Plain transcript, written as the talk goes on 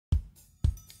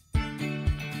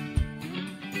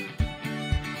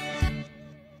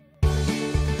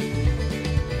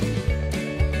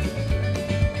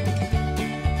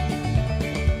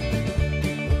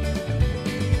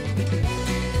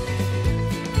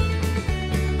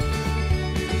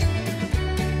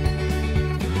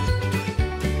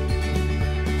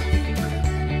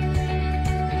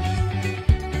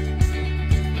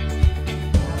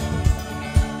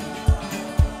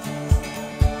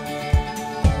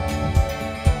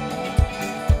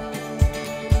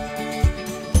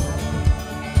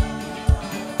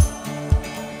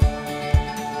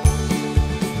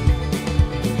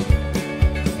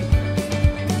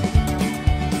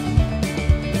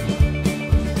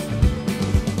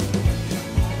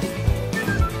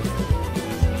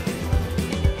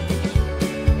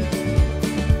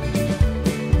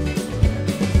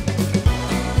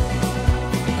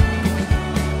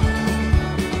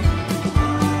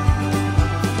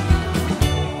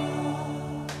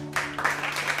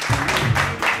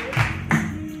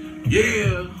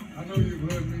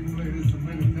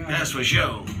That's for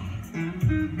sure.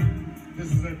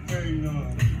 This is that thing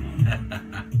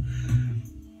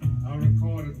I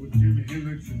recorded with Jimi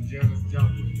Hendrix and Janis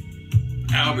Joplin.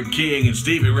 Albert King and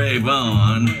Stevie Ray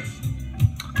Vaughan.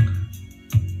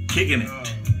 Kicking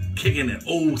it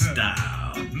old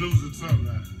style. Blues and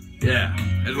sunrise. Yeah,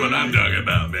 that's what I'm talking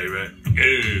about, baby. Yeah.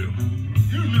 You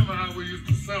remember how we used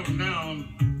to settle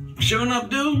down? Sure enough,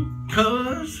 dude,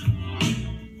 cuz.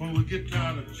 When we get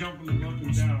tired of jumping up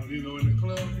and down, you know, in the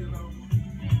club, you know.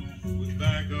 We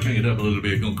back up. Crank it up a little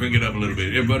bit. Gonna crank it up a little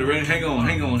bit. Everybody ready? Hang on.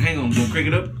 Gonna crank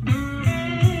it up.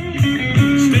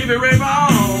 Stevie Ray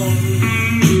Vaughan.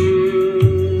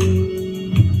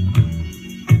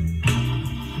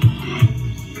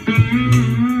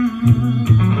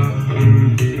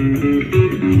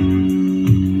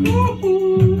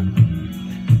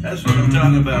 That's what I'm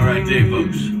talking about right there,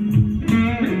 folks.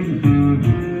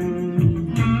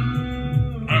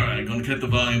 Alright, gonna cut the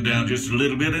volume down just a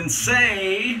little bit and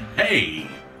say, hey,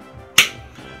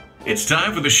 it's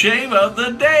time for the shave of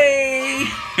the day.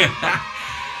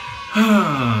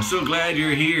 So glad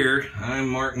you're here. I'm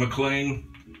Mark McLean,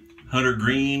 Hunter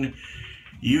Green.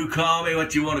 You call me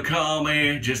what you want to call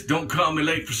me. Just don't call me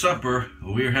late for supper.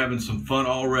 We're having some fun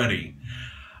already.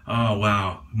 Oh,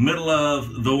 wow. Middle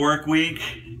of the work week,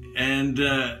 and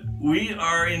we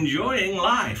are enjoying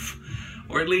life.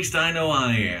 Or at least I know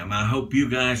I am. I hope you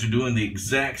guys are doing the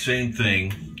exact same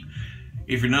thing.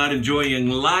 If you're not enjoying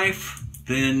life,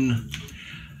 then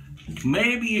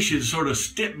maybe you should sort of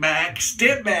step back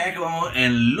on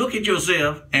and look at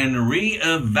yourself and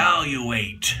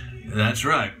reevaluate. That's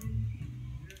right.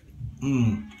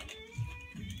 I'm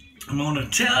going to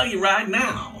tell you right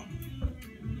now.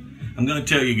 I'm going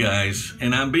to tell you guys,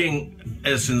 and I'm being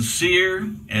as sincere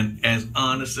and as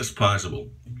honest as possible.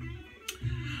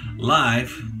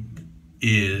 Life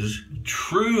is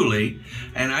truly,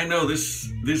 and I know this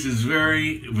is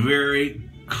very, very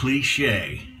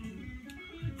cliche.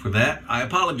 For that, I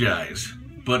apologize.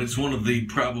 But it's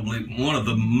probably one of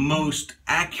the most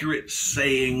accurate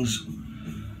sayings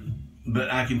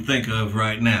that I can think of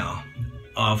right now,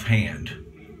 offhand.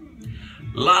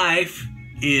 Life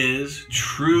is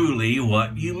truly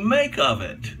what you make of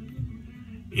it.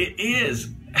 It is.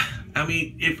 I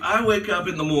mean, if I wake up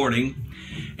in the morning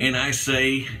and I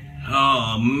say,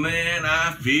 oh man,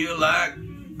 I feel like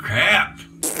crap.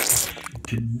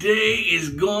 Today is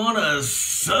gonna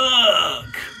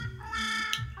suck.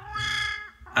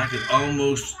 I could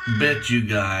almost bet you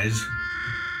guys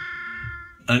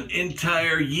an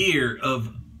entire year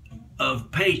of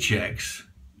paychecks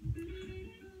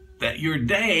that your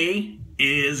day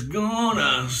is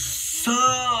gonna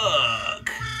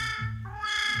suck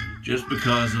just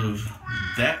because of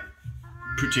that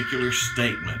particular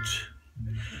statement,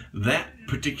 that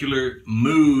particular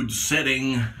mood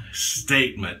setting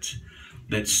statement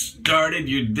that started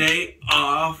your day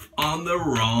off on the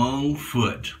wrong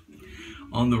foot,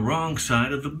 on the wrong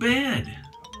side of the bed.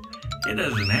 It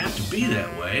doesn't have to be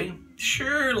that way.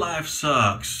 Sure, life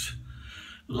sucks.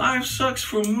 Life sucks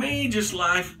for me just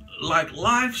like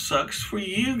life sucks for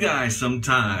you guys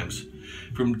sometimes.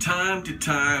 From time to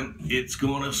time, it's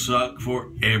gonna suck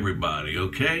for everybody,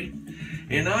 okay?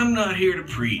 And I'm not here to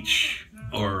preach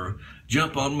or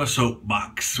jump on my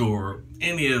soapbox or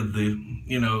any of the,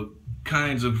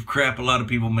 kinds of crap a lot of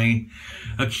people may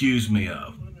accuse me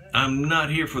of. I'm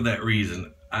not here for that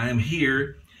reason. I'm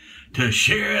here to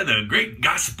share the great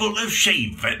gospel of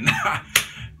shaving.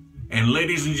 And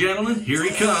ladies and gentlemen, here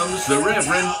he comes, the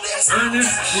Reverend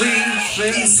Ernest Lee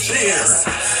Sincere.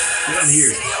 Get in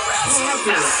here. Come on up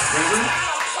here, Reverend.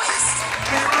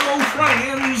 Hello,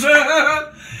 friends.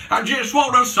 I just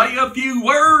want to say a few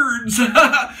words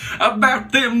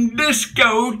about them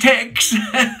discotheques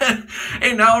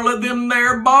and all of them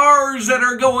there bars that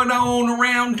are going on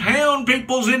around town.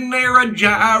 People's in there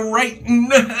a-gyrating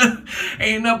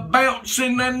and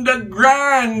a-bouncing and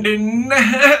a-grinding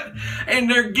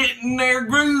and they're getting their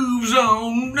grooves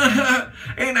on.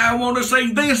 And I want to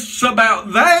say this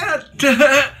about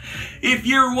that. If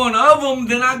you're one of them,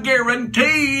 then I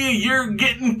guarantee you're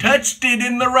getting touched it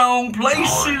in the wrong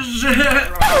places.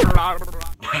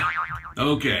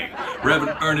 Okay,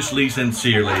 Reverend Ernest Lee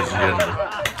Sincere, ladies and gentlemen.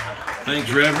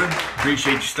 Thanks, Reverend.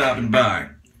 Appreciate you stopping by.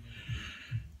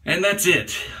 And that's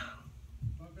it.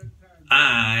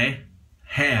 I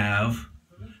have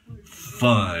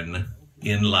fun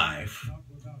in life.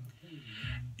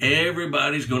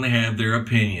 Everybody's going to have their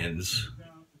opinions.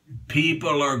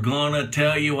 People are gonna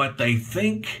tell you what they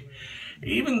think,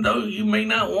 even though you may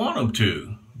not want them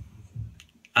to.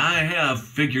 I have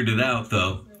figured it out,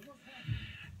 though.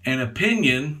 An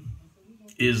opinion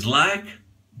is like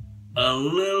a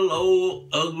little old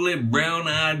ugly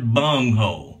brown-eyed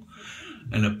bunghole.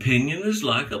 An opinion is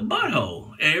like a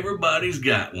butthole. Everybody's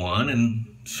got one, and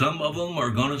some of them are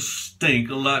gonna stink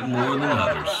a lot more than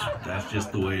others. That's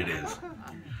just the way it is.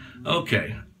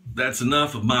 Okay, that's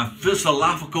enough of my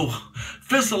philosophical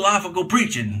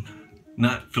preaching.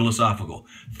 Not philosophical,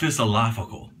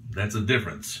 philosophical. That's a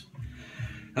difference.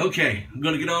 Okay, I'm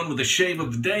going to get on with the shave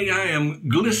of the day. I am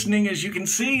glistening, as you can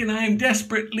see, and I am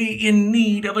desperately in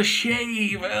need of a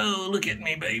shave. Oh, look at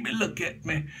me, baby, look at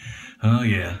me. Oh,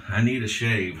 yeah, I need a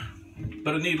shave,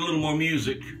 but I need a little more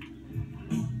music.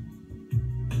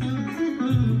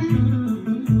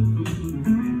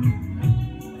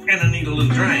 And I need a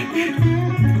little drink.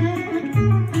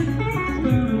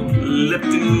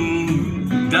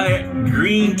 Lipton Diet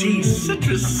Green Tea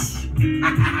Citrus.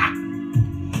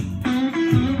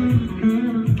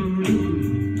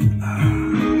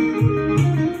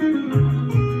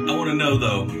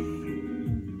 Though,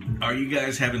 are you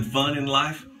guys having fun in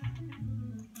life?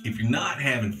 If you're not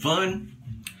having fun,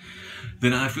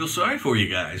 then I feel sorry for you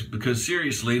guys, because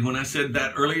seriously, when I said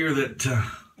that earlier, that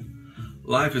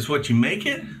life is what you make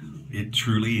it, it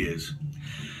truly is.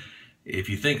 If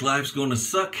you think life's going to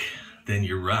suck, then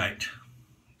you're right.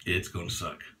 It's going to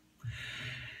suck.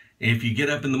 If you get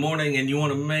up in the morning and you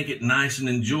want to make it nice and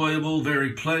enjoyable,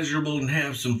 very pleasurable, and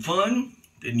have some fun,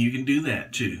 then you can do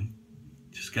that too.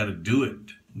 Just got to do it.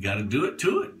 Got to do it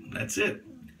to it. That's it.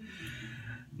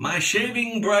 My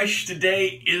shaving brush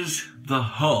today is the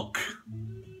Hulk.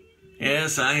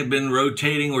 Yes, I have been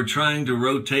rotating or trying to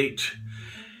rotate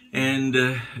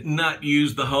and not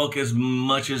use the Hulk as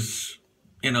much as,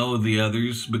 the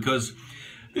others, because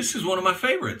this is one of my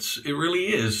favorites. It really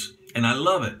is. And I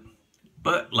love it.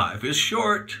 But life is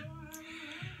short.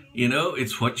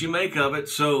 It's what you make of it.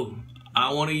 So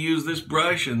I want to use this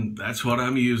brush, and that's what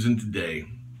I'm using today.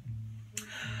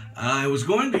 I was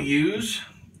going to use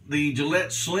the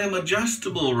Gillette Slim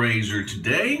Adjustable Razor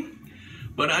today,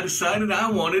 but I decided I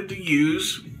wanted to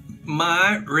use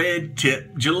my red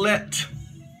tip Gillette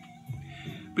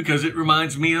because it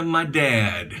reminds me of my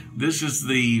dad. This is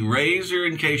the razor,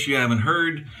 in case you haven't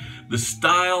heard, the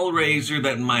style razor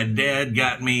that my dad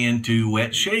got me into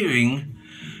wet shaving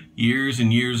years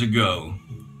and years ago.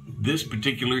 This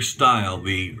particular style,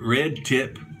 the red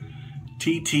tip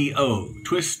TTO,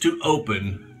 twist to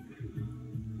open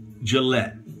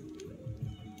Gillette.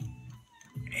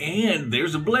 And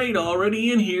there's a blade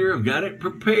already in here. I've got it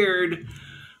prepared.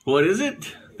 What is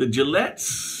it? The Gillette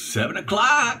 7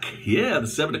 o'clock. Yeah, the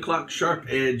 7 o'clock sharp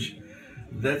edge.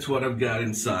 That's what I've got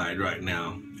inside right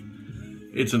now.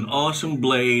 It's an awesome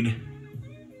blade.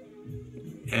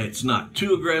 It's not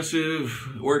too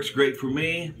aggressive. Works great for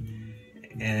me.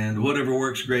 And whatever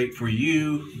works great for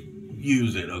you,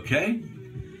 use it, okay?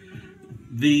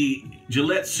 The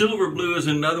Gillette Silver Blue is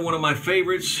another one of my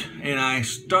favorites, and I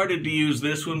started to use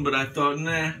this one, but I thought,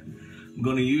 nah, I'm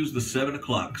going to use the 7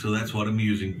 o'clock, so that's what I'm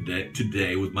using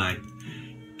today with my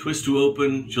twist to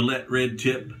open Gillette red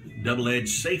tip double-edged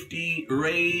safety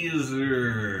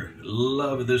razor.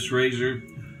 Love this razor.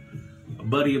 A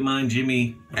buddy of mine,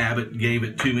 Jimmy Abbott, gave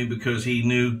it to me because he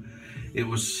knew it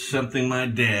was something my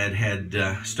dad had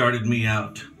started me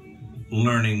out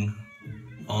learning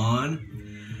on.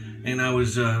 And I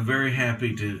was very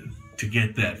happy to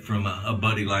get that from a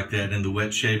buddy like that in the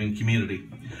wet shaving community.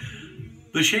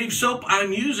 The shave soap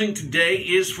I'm using today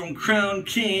is from Crown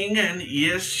King, and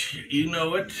yes, you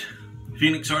know it.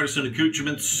 Phoenix Artisan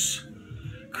Accoutrements,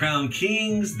 Crown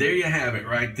Kings, there you have it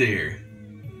right there.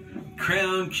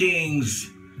 Crown Kings,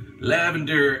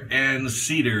 lavender and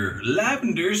cedar.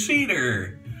 Lavender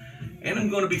cedar. And I'm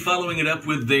going to be following it up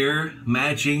with their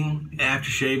matching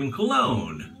after-shaving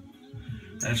cologne.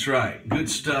 That's right, good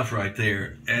stuff right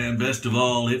there. And best of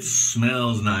all, it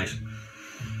smells nice.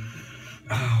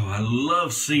 Oh, I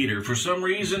love cedar. For some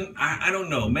reason, I don't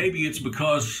know, maybe it's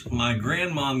because my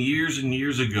grandmom years and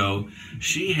years ago,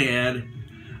 she had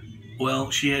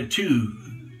two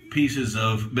pieces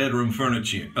of bedroom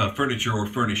furniture or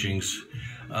furnishings.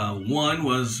 One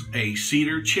was a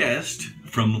cedar chest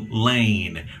from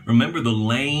Lane. Remember the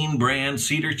Lane brand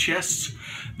cedar chests?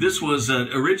 This was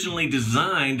originally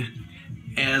designed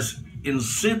as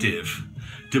incentive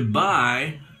to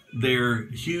buy their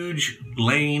huge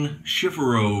Lane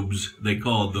chiffon-robes, they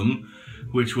called them,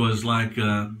 which was like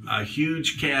a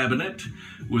huge cabinet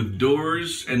with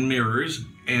doors and mirrors,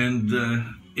 and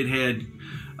it had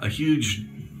a huge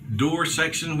door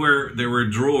section where there were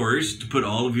drawers to put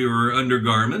all of your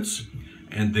undergarments,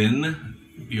 and then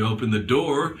you open the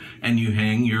door and you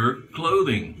hang your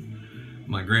clothing.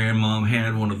 My grandmom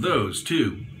had one of those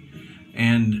too.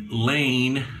 And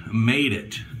Lane made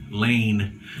it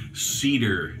Lane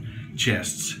cedar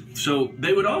chests. So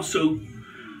they would also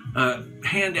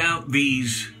hand out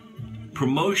these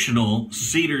promotional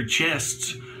cedar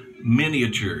chests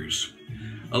miniatures.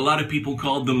 A lot of people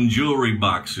called them jewelry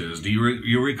boxes. Do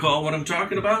you recall what I'm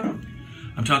talking about?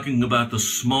 I'm talking about the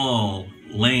small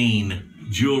Lane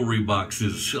jewelry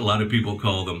boxes, a lot of people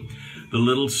call them. The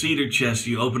little cedar chests,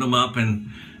 you open them up,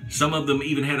 and some of them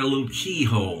even had a little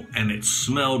keyhole, and it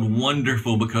smelled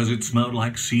wonderful because it smelled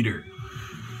like cedar.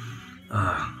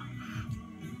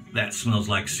 That smells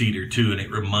like cedar too, and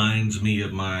it reminds me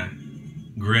of my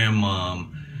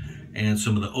grandmom and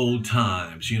some of the old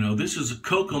times. You know, this is a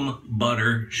kokum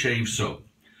butter shave soap.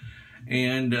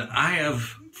 And I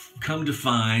have come to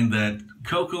find that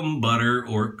kokum butter,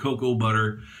 or cocoa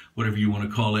butter, whatever you want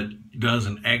to call it, does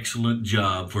an excellent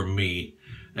job for me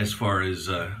as far as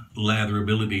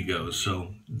latherability goes.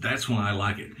 So that's why I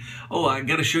like it. Oh, I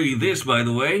got to show you this, by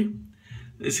the way.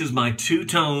 This is my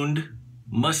two-toned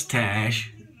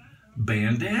mustache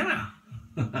bandana.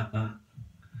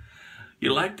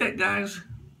 You like that, guys?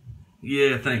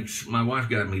 Yeah, thanks. My wife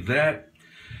got me that.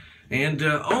 And,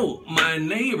 oh, my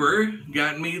neighbor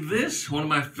got me this, one of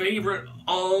my favorite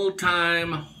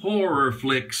all-time horror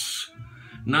flicks,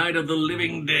 Night of the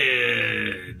Living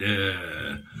Dead.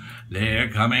 They're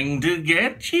coming to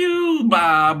get you,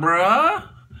 Barbara.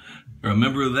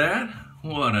 Remember that?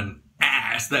 What an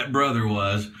ass that brother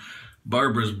was.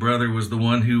 Barbara's brother was the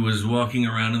one who was walking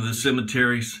around in the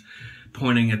cemeteries,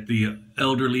 pointing at the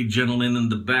elderly gentleman in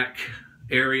the back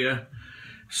area,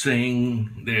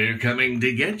 saying, "They're coming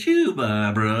to get you,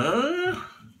 Barbara."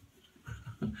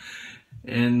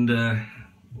 And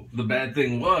the bad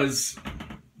thing was,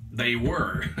 they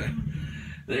were.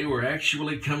 They were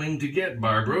actually coming to get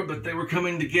Barbara, but they were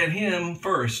coming to get him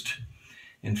first.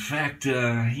 In fact,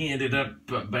 he ended up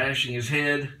bashing his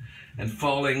head and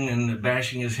falling and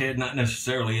bashing his head, not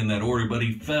necessarily in that order, but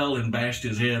he fell and bashed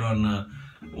his head on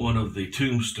one of the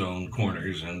tombstone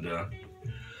corners. And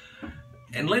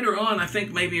later on, I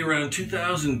think maybe around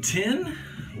 2010,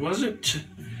 was it?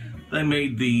 They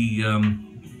made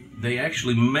they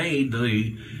actually made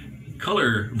the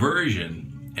color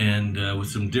version, and with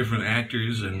some different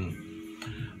actors, and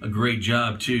a great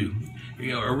job too.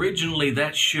 You know, originally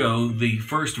that show, the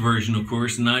first version, of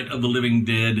course, Night of the Living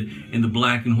Dead, in the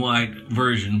black and white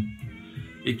version,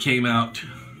 it came out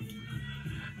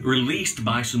released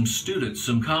by some students,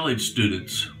 some college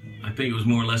students. I think it was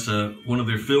more or less one of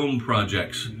their film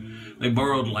projects. They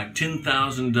borrowed like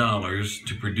 $10,000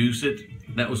 to produce it.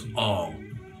 That was all.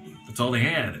 That's all they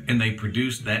had. And they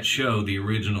produced that show, the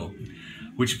original,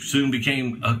 which soon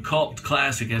became a cult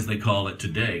classic, as they call it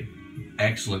today.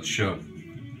 Excellent show.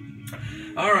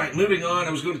 All right, moving on. I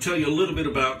was going to tell you a little bit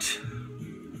about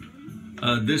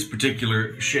this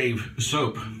particular shave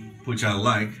soap, which I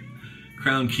like.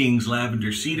 Crown King's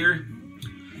Lavender Cedar.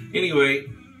 Anyway,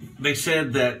 they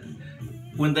said that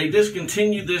when they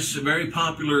discontinued this very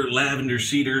popular lavender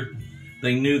cedar,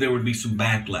 they knew there would be some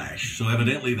backlash. So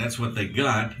evidently that's what they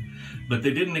got. But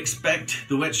they didn't expect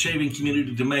the wet shaving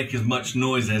community to make as much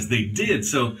noise as they did.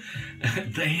 So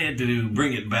they had to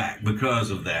bring it back because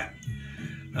of that.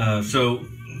 So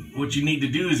what you need to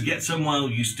do is get some while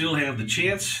you still have the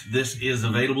chance. This is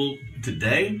available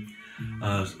today.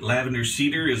 Lavender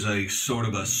cedar is a sort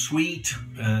of a sweet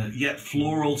yet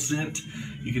floral scent.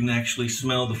 You can actually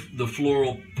smell the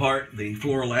floral part. The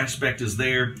floral aspect is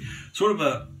there. Sort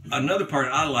of another part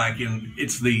I like, and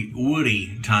it's the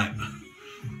woody type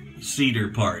cedar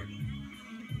part.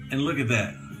 And look at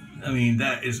that. I mean,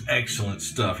 that is excellent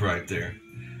stuff right there.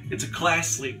 It's a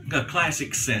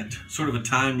classic scent, sort of a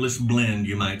timeless blend,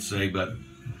 you might say, but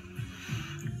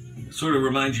sort of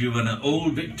reminds you of an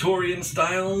old Victorian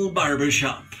style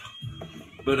barbershop.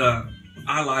 But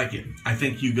I like it. I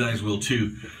think you guys will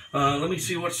too. Let me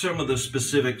see what some of the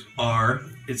specifics are.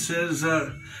 It says,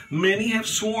 many have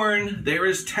sworn there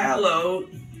is tallow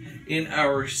in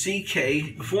our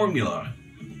CK formula.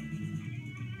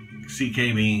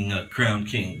 CK being Crown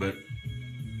King, but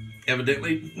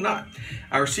evidently not.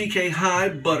 Our CK High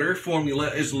Butter formula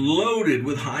is loaded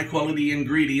with high-quality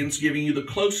ingredients, giving you the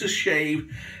closest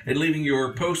shave and leaving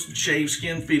your post-shave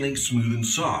skin feeling smooth and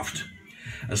soft.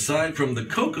 Aside from the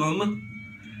kokum,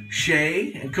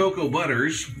 shea, and cocoa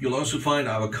butters, you'll also find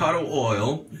avocado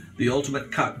oil, the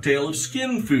ultimate cocktail of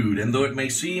skin food. And though it may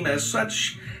seem as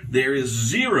such, there is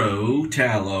zero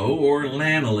tallow or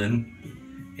lanolin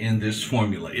in this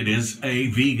formula. It is a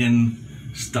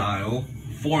vegan-style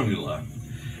formula.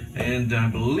 And I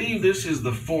believe this is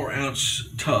the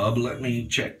 4-ounce tub. Let me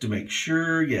check to make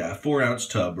sure. Yeah, 4-ounce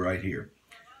tub right here.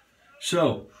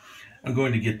 So I'm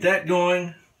going to get that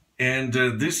going, And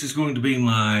this is going to be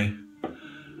my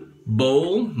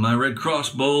bowl, my Red Cross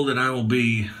bowl that I will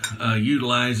be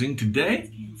utilizing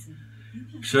today.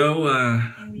 So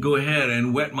go ahead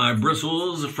and wet my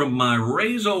bristles from my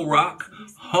Razor Rock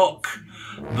Hulk,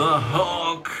 the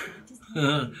Hulk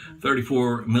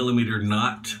 34 millimeter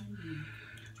knot.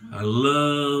 I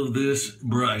love this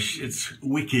brush. It's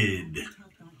wicked.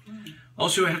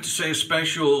 Also, I have to say a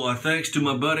special thanks to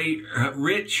my buddy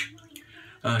Rich,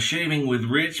 Shaving with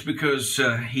Rich, because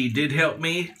he did help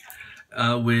me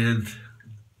with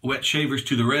Wet Shavers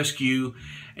to the Rescue,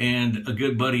 and a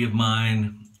good buddy of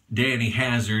mine, Danny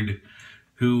Hazard,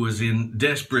 who was in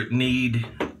desperate need.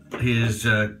 His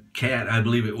cat, I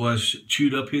believe it was,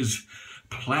 chewed up his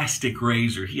plastic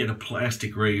razor. He had a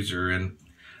plastic razor, and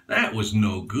that was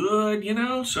no good, you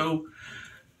know. So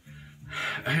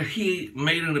he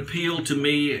made an appeal to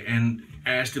me and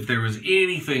asked if there was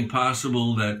anything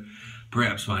possible that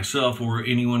perhaps myself or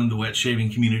anyone in the wet shaving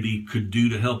community could do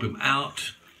to help him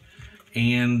out.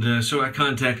 And so I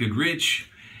contacted Rich,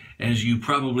 as you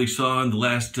probably saw in the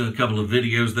last couple of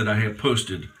videos that I have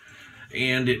posted.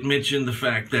 And it mentioned the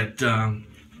fact that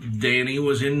Danny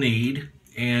was in need,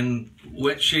 and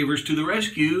Wet Shavers to the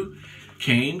Rescue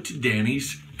came to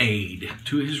Danny's aid,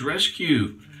 to his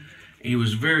rescue. He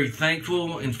was very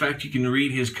thankful. In fact, you can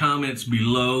read his comments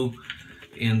below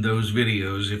in those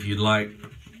videos if you'd like.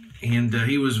 And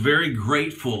he was very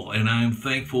grateful, and I'm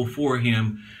thankful for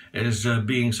him as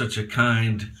being such a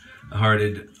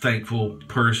kind-hearted, thankful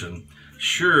person.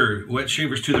 Sure, Wet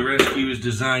Shavers to the Rescue is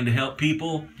designed to help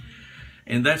people,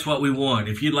 and that's what we want.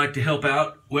 If you'd like to help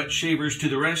out Wet Shavers to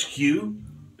the Rescue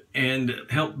and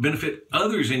help benefit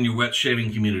others in your wet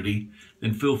shaving community,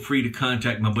 then feel free to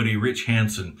contact my buddy Rich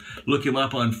Hansen. Look him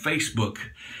up on Facebook.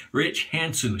 Rich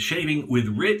Hansen, Shaving with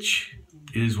Rich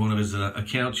is one of his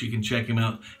accounts. You can check him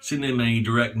out. Send him a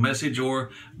direct message,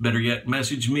 or better yet,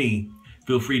 message me.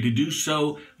 Feel free to do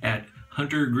so at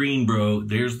Hunter Greenbro.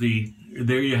 There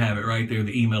you have it right there,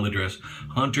 the email address.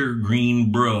 Hunter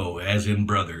Greenbro, as in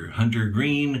brother. Hunter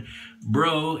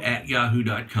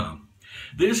Greenbro@yahoo.com.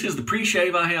 This is the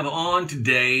pre-shave I have on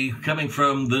today, coming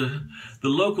from the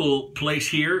local place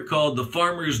here called the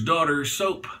Farmer's Daughter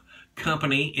Soap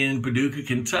Company in Paducah,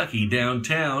 Kentucky,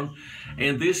 downtown.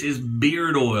 And this is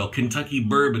beard oil, Kentucky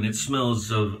bourbon. It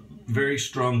smells of very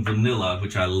strong vanilla,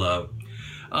 which I love.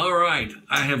 All right,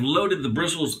 I have loaded the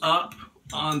bristles up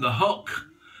on the Hulk.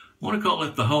 I want to call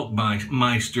it the Hulk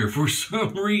Meister for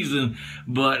some reason,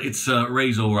 but it's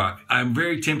Razor Rock. I'm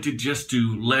very tempted just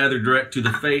to lather direct to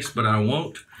the face, but I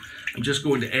won't. I'm just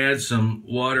going to add some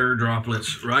water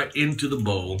droplets right into the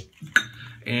bowl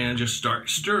and just start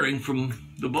stirring from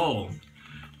the bowl.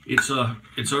 It's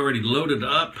already loaded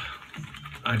up.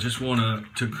 I just want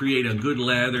to create a good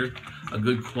lather, a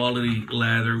good quality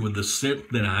lather with the scent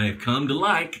that I have come to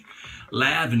like.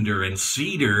 Lavender and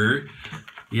cedar.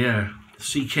 Yeah,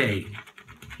 CK.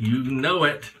 You know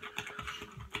it.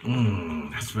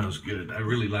 That smells good. I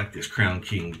really like this Crown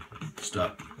King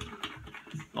stuff.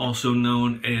 Also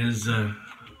known as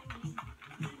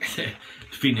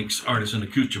Phoenix Artisan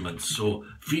Accoutrements, or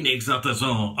Phoenix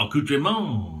Artisan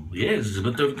Accoutrement. Yes,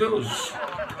 but there it goes.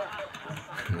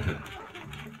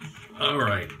 All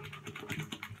right.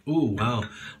 Ooh, wow.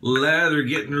 Lather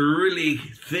getting really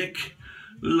thick.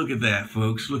 Look at that,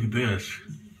 folks. Look at this.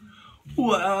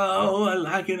 Wow, I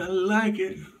like it. I like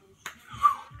it.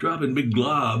 Dropping big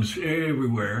globs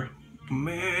everywhere.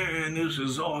 Man, this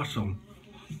is awesome.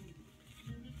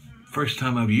 First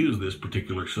time I've used this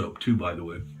particular soap, too, by the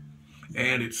way.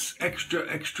 And it's extra,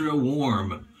 extra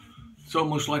warm. It's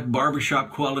almost like barbershop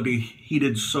quality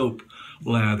heated soap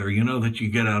lather, you know, that you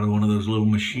get out of one of those little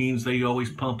machines they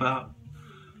always pump out.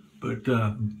 But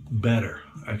better,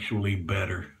 actually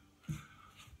better.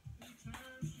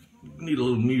 Need a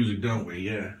little music, don't we?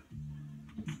 Yeah.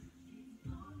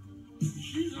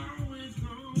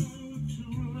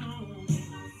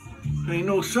 Ain't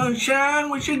no sunshine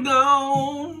when you're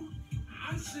gone.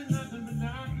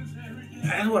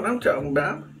 That's what I'm talking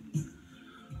about.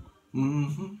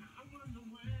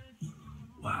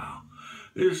 Wow.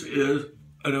 This is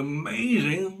an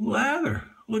amazing lather.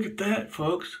 Look at that,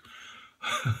 folks.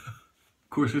 Of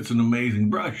course, it's an amazing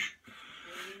brush.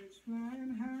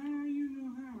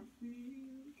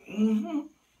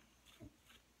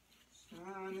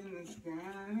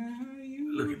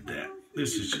 Look at that.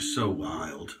 This is just so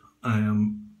wild. I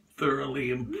am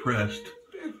thoroughly impressed.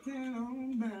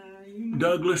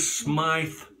 Douglas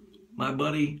Smythe, my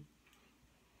buddy,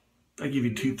 I give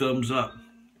you 2 thumbs up.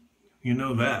 You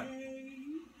know that.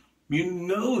 You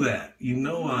know that. You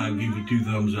know I give you 2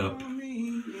 thumbs up.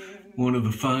 one of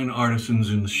the fine artisans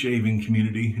in the shaving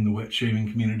community, in the wet shaving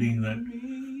community, that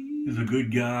is a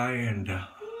good guy and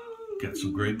got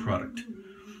some great product.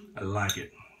 I like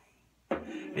it.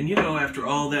 And you know, after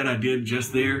all that I did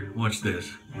just there, watch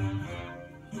this.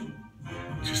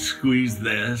 Just squeeze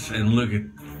this and look at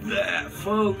that,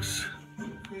 folks.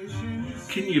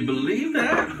 Can you believe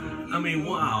that? I mean,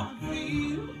 wow.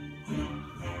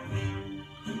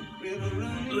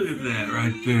 Look at that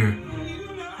right there.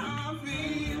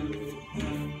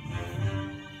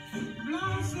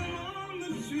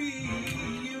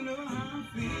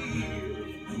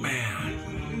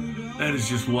 Man, that is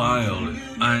just wild.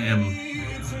 I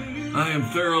am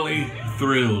thoroughly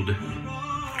thrilled.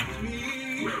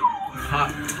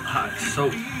 Hot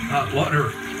soap, hot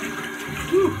water.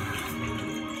 Whew.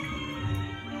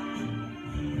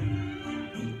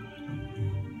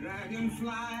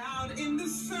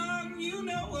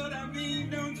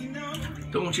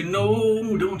 Don't you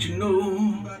know, don't you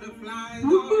know?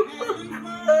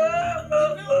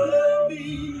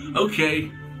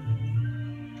 Okay,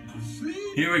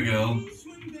 here we go.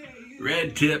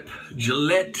 Red tip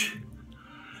Gillette,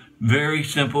 very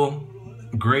simple,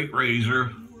 great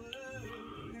razor,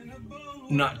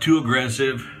 not too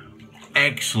aggressive,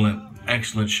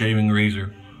 excellent shaving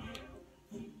razor.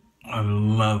 I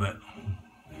love it.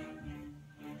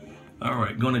 All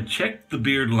right, gonna check the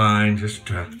beard line just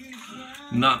to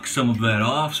knock some of that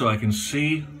off so I can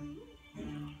see.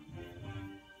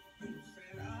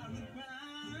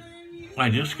 I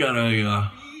just got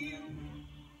a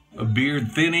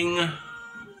beard thinning,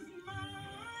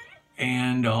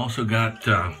 and also got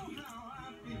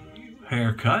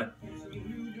haircut,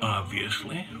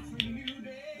 obviously.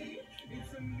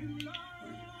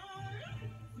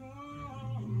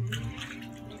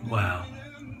 Wow.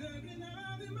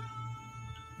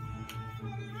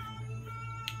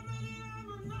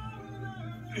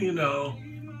 You know,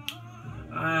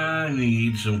 I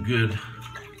need some good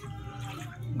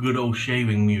old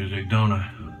shaving music, don't I?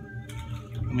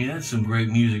 I mean, that's some great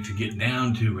music to get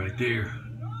down to right there.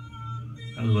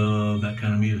 I love that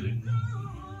kind of music.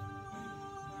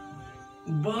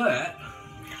 But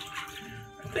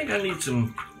I think I need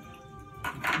some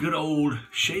good old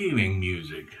shaving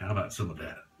music. How about some of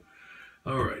that?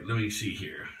 All right, let me see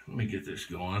here. Let me get this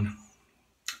going.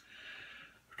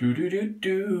 I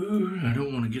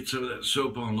don't want to get some of that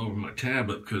soap all over my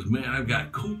tablet because, man, I've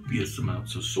got copious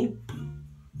amounts of soap.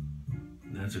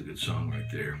 That's a good song right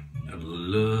there. I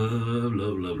love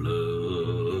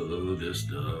this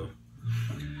stuff.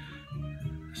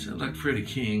 I sound like Freddie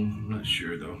King. I'm not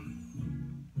sure, though.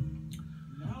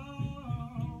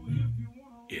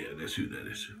 Yeah, that's who that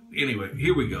is. Anyway,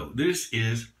 here we go. This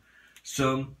is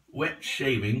some wet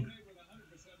shaving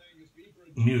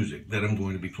music that I'm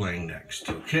going to be playing next,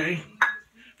 okay?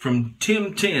 From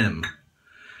Tim Tim.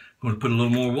 I'm going to put a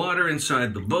little more water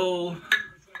inside the bowl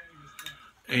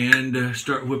and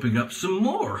start whipping up some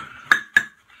more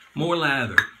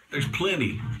lather. There's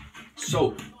plenty.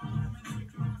 Soap.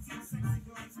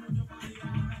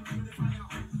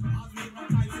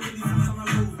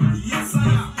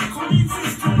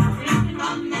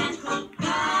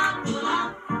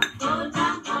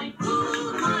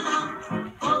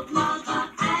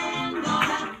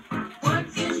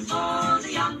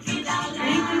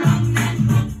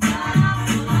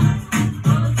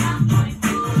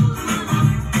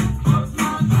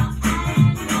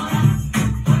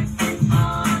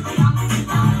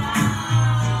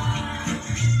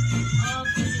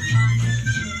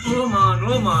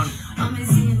 Come on.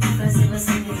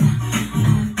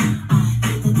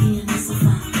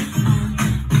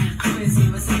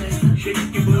 Shake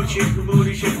your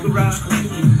booty, shake your rock. Shake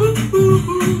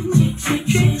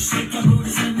your booty,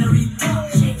 senorita.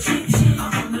 I'm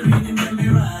on the rhythm, let me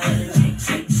ride.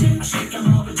 Shake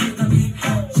them over to the beat.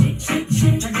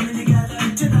 Shake it together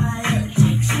tonight.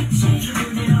 You do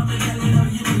the other, girl, you know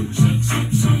you do.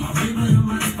 I'm feeling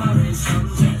my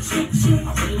inspiration.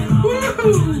 I'm feeling my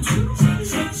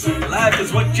life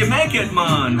is what you make it,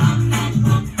 man.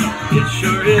 It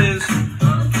sure is.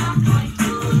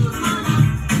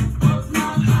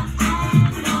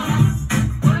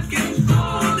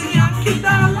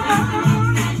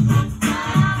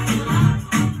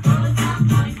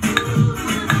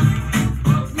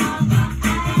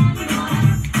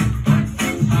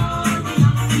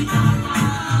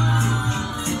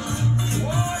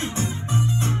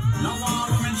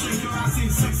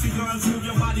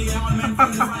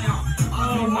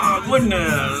 Oh my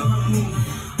goodness.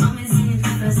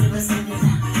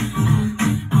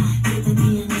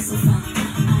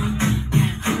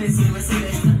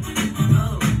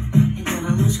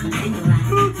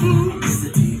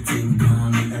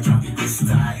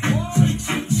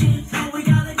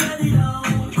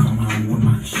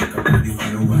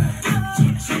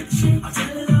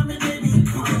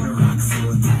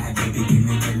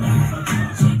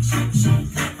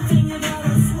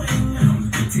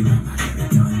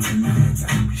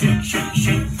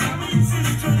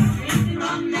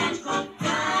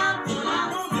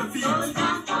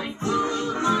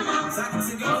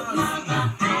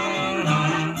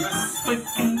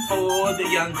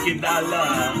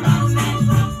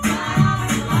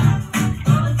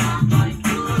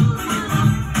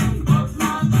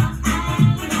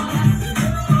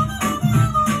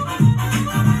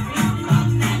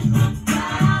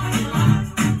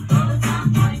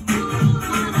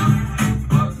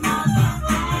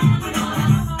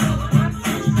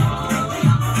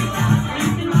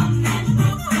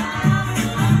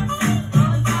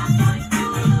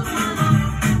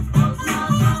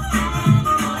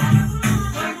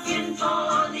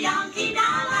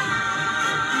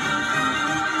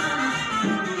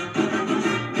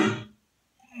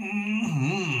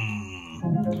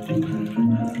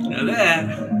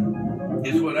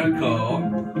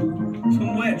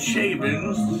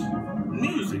 Raven's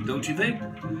music, don't you think?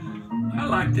 I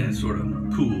like that sort of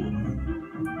cool.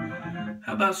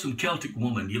 How about some Celtic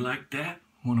Woman? You like that?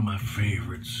 One of my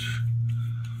favorites.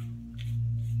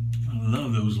 I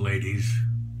love those ladies.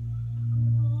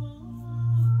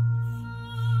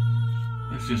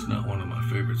 That's just not one of my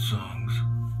favorite songs.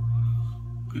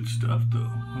 Good stuff, though.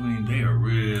 I mean, they are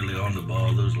really on the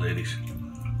ball, those ladies.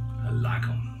 I like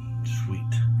them.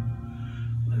 Sweet.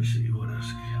 Let's see, what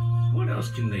else? What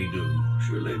else can they do?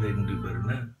 Surely they can do better than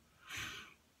that.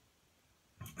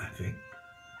 I think.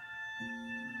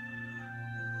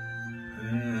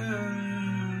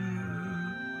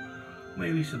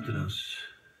 Maybe something else.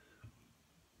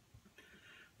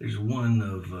 There's one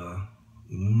of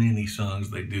many songs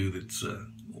they do that's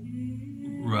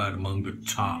right among the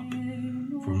top,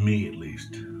 for me at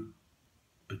least.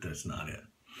 But that's not it.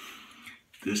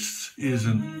 This is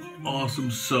an awesome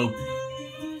soap.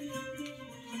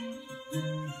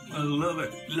 I love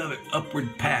it, love it.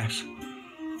 Upward Pass.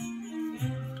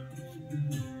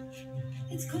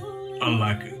 I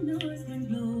like it.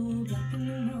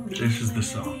 This is the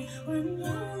song.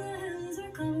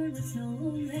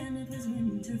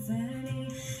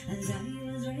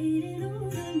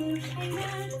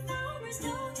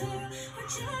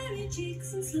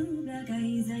 Cheeks and slow black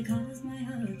eyes, I caused my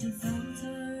heart to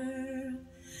falter.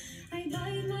 I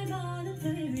died my bonnet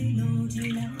very low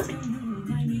to let her know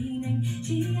my meaning.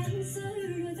 She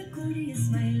answered with a courteous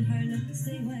smile, her looks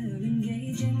they were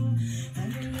engaging.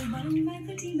 Farewell, my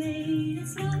pretty maid,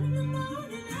 it's now in the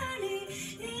morning early.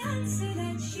 The answer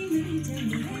that she made to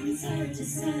me answered to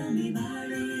sell me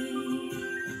barley.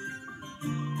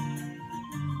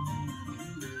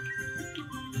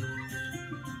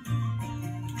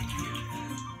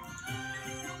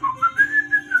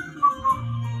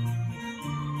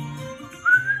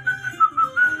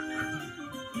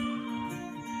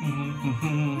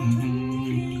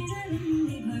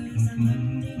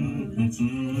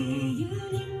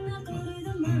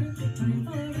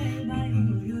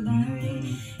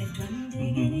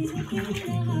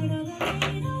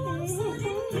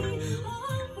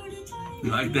 You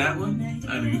like that one?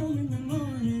 I do.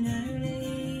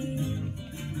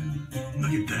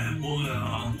 Look at that.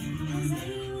 Wow.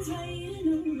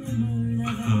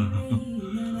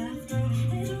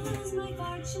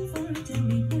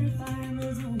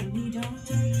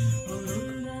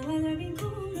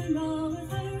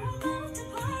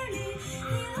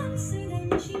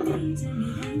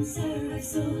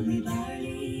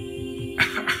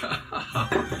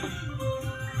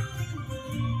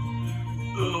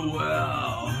 Oh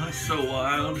wow, that's so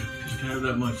wild. Just to have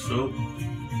that much soap.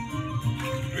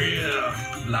 Yeah,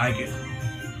 like it.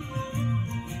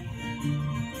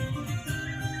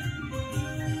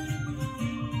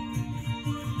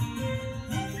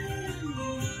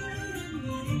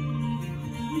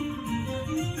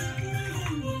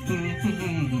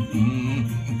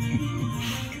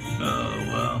 Oh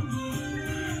wow.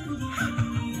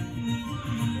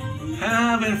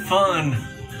 Having fun.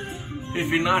 If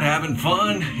you're not having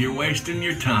fun, you're wasting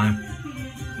your time.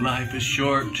 Life is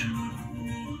short.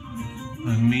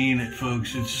 I mean it,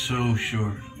 folks, it's so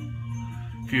short.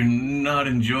 If you're not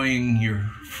enjoying your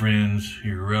friends,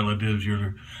 your relatives,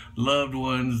 your loved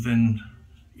ones, then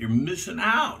you're missing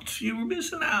out. You were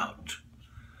missing out.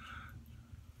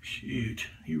 Shoot,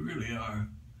 you really are.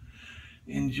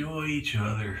 Enjoy each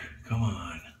other. Come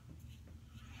on.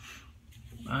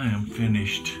 I am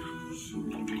finished.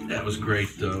 That was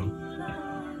great, though.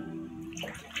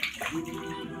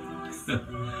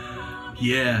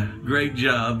 Yeah, great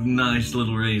job. Nice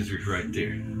little razors right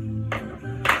there.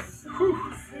 Whew.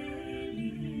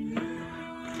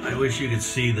 I wish you could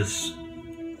see this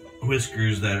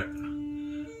whiskers that are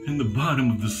in the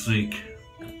bottom of the sink.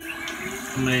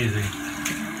 Amazing.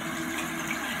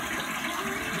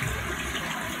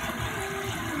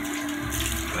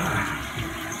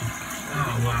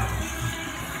 Oh, wow.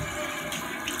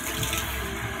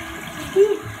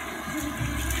 Whew.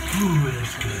 Ooh,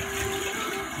 that's good.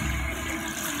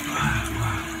 Wow,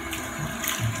 wow.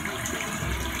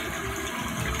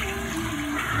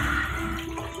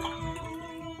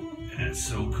 That's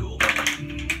so cool.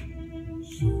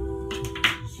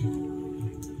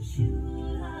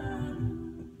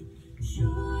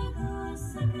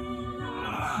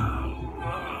 Wow,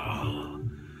 wow.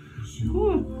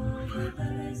 Whew.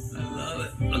 I love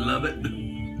it. I love it.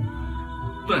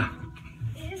 Ah.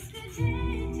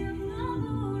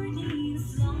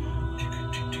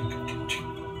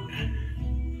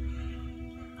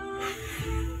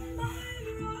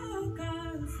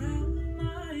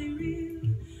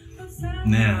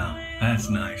 Now, that's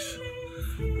nice.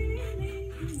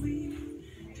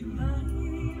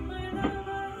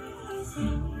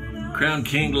 Crown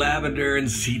King Lavender and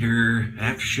Cedar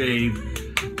Aftershave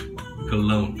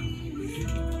Cologne.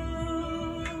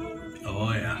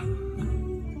 Oh yeah.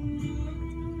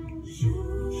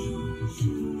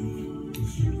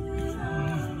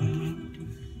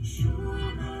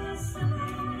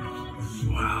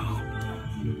 Wow.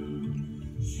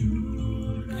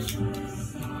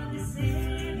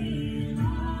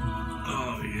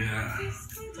 Oh yeah.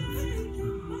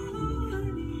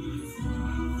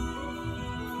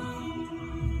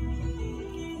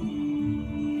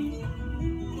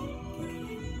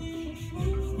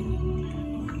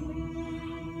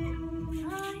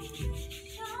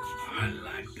 I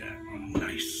like that.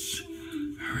 Nice.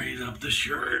 Raise up the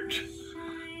shirt.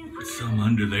 Put some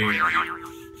under there.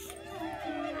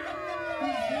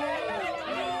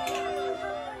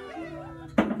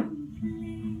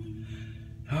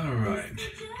 All right.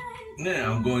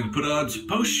 Now I'm going to put on some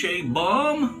post-shave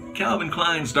balm. Calvin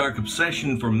Klein's Dark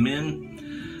Obsession for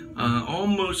Men.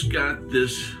 Almost got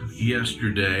this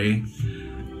yesterday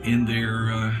in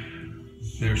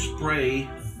their spray.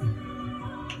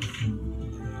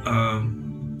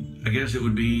 I guess it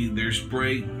would be their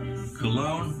spray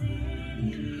cologne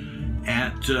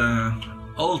at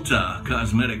Ulta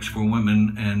Cosmetics for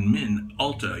Women and Men.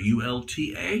 Ulta,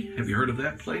 U-L-T-A. Have you heard of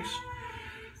that place?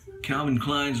 Calvin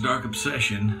Klein's Dark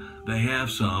Obsession. They have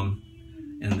some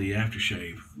in the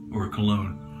aftershave or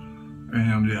cologne.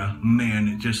 And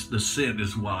man, the scent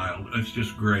is wild. It's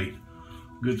just great.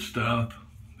 Good stuff.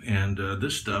 And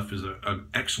this stuff is an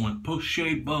excellent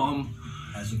post-shave balm.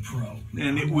 As a pro.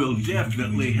 And it will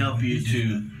definitely help you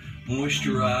to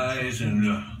moisturize and,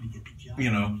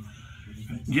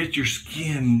 get your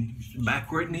skin back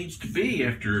where it needs to be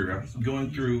after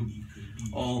going through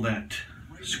all that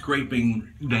scraping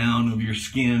down of your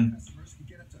skin,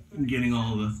 getting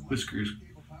all the whiskers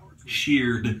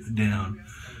sheared down.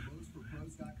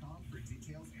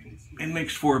 It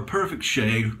makes for a perfect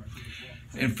shave.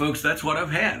 And folks, that's what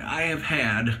I've had. I have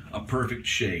had a perfect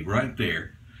shave right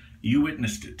there. You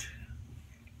witnessed it.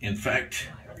 In fact,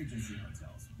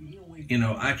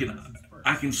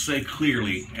 I can say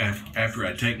clearly after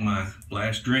I take my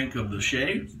last drink of the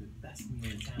shave,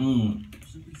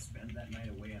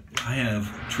 I have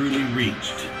truly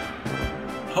reached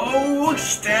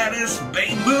status,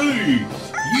 baby.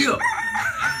 Yeah.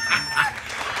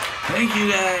 Thank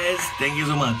you guys. Thank you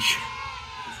so much.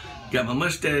 Got my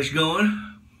mustache going.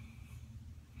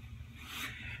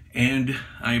 And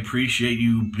I appreciate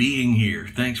you being here.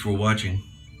 Thanks for watching.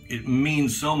 It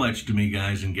means so much to me,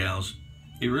 guys and gals.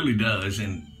 It really does.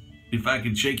 And if I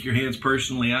could shake your hands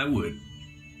personally, I would.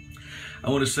 I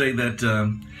want to say that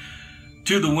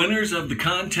to the winners of the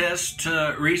contest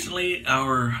recently,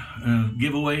 our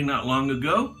giveaway not long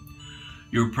ago,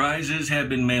 your prizes have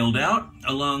been mailed out,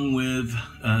 along with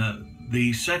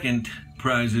the second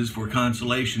prizes for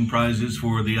consolation prizes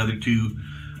for the other two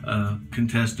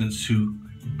contestants who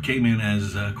came in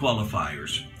as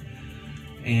qualifiers.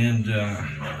 And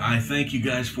I thank you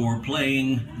guys for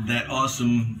playing that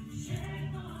awesome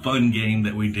fun game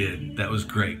that we did. That was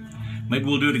great. Maybe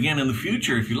we'll do it again in the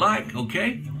future if you like,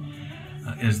 okay?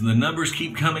 As the numbers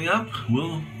keep coming up,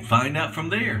 we'll find out from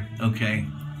there, okay?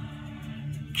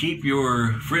 Keep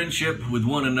your friendship with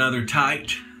one another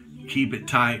tight. Keep it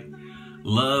tight.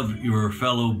 Love your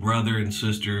fellow brother and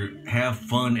sister. Have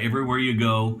fun everywhere you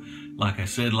go. Like I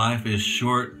said, life is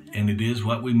short, and it is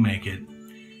what we make it.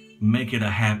 Make it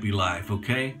a happy life,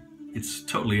 okay? It's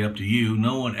totally up to you.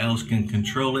 No one else can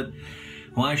control it.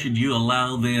 Why should you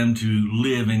allow them to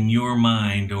live in your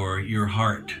mind or your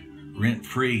heart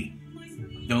rent-free?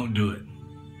 Don't do it.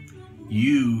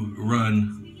 You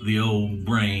run the old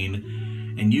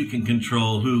brain, and you can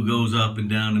control who goes up and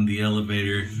down in the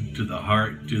elevator, to the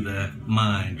heart, to the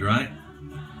mind, right?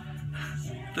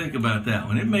 Think about that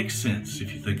one. It makes sense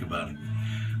if you think about it.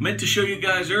 Meant to show you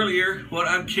guys earlier what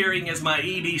I'm carrying as my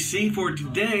EDC for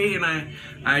today, and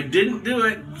I didn't do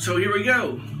it, so here we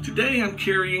go. Today I'm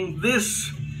carrying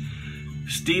this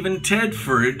Stephen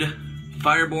Tedford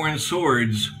Fireborn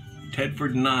Swords,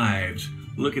 Tedford knives.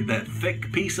 Look at that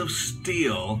thick piece of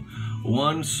steel,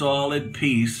 one solid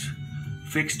piece,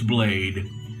 fixed blade,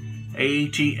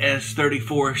 ATS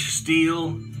 34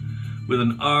 steel, with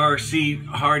an RC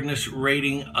hardness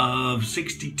rating of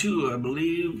 62, I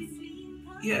believe.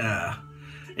 Yeah,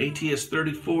 ATS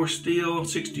 34 steel,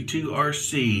 62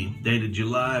 RC, dated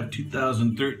July of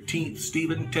 2013,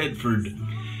 Stephen Tedford.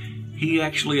 He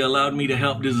actually allowed me to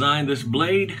help design this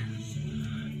blade,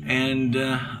 and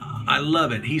I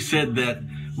love it. He said that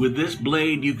with this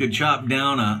blade you could chop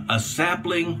down a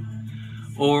sapling,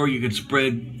 or you could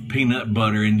spread peanut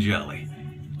butter and jelly.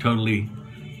 Totally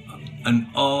an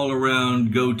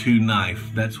all-around go-to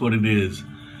knife. That's what it is.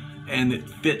 And it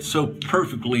fits so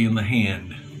perfectly in the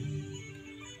hand.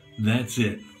 That's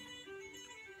it.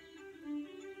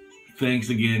 Thanks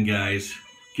again, guys.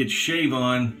 Get your shave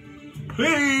on.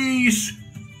 Peace!